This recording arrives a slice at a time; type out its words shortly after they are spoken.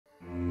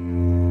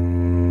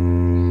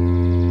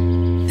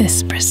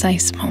This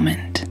precise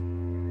moment,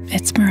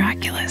 it's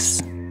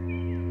miraculous.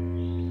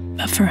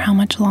 But for how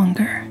much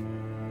longer?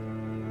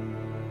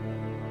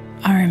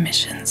 Our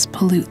emissions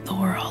pollute the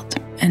world,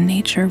 and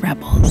nature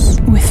rebels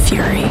with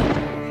fury.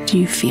 Do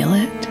you feel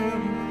it?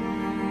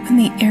 When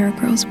the air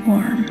grows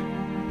warm,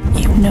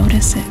 you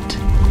notice it.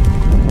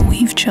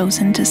 We've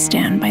chosen to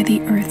stand by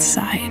the Earth's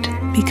side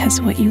because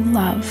what you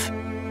love,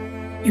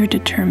 you're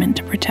determined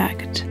to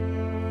protect.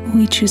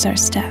 We choose our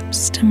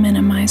steps to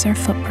minimize our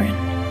footprint.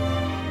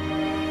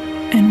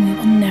 And we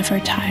will never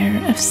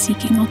tire of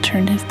seeking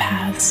alternative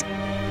paths.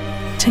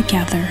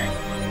 Together,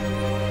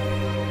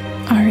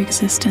 our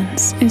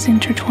existence is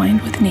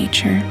intertwined with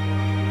nature,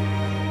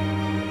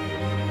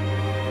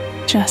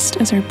 just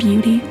as our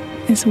beauty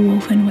is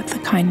woven with the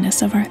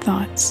kindness of our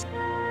thoughts.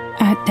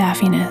 At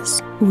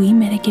Daphnes, we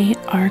mitigate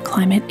our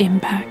climate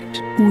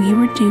impact. We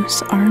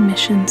reduce our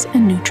emissions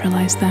and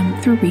neutralize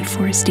them through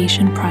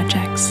reforestation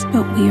projects.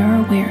 But we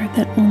are aware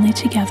that only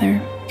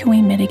together can we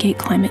mitigate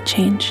climate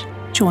change.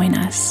 Join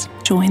us.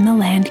 Join the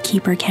Land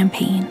Keeper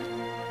campaign.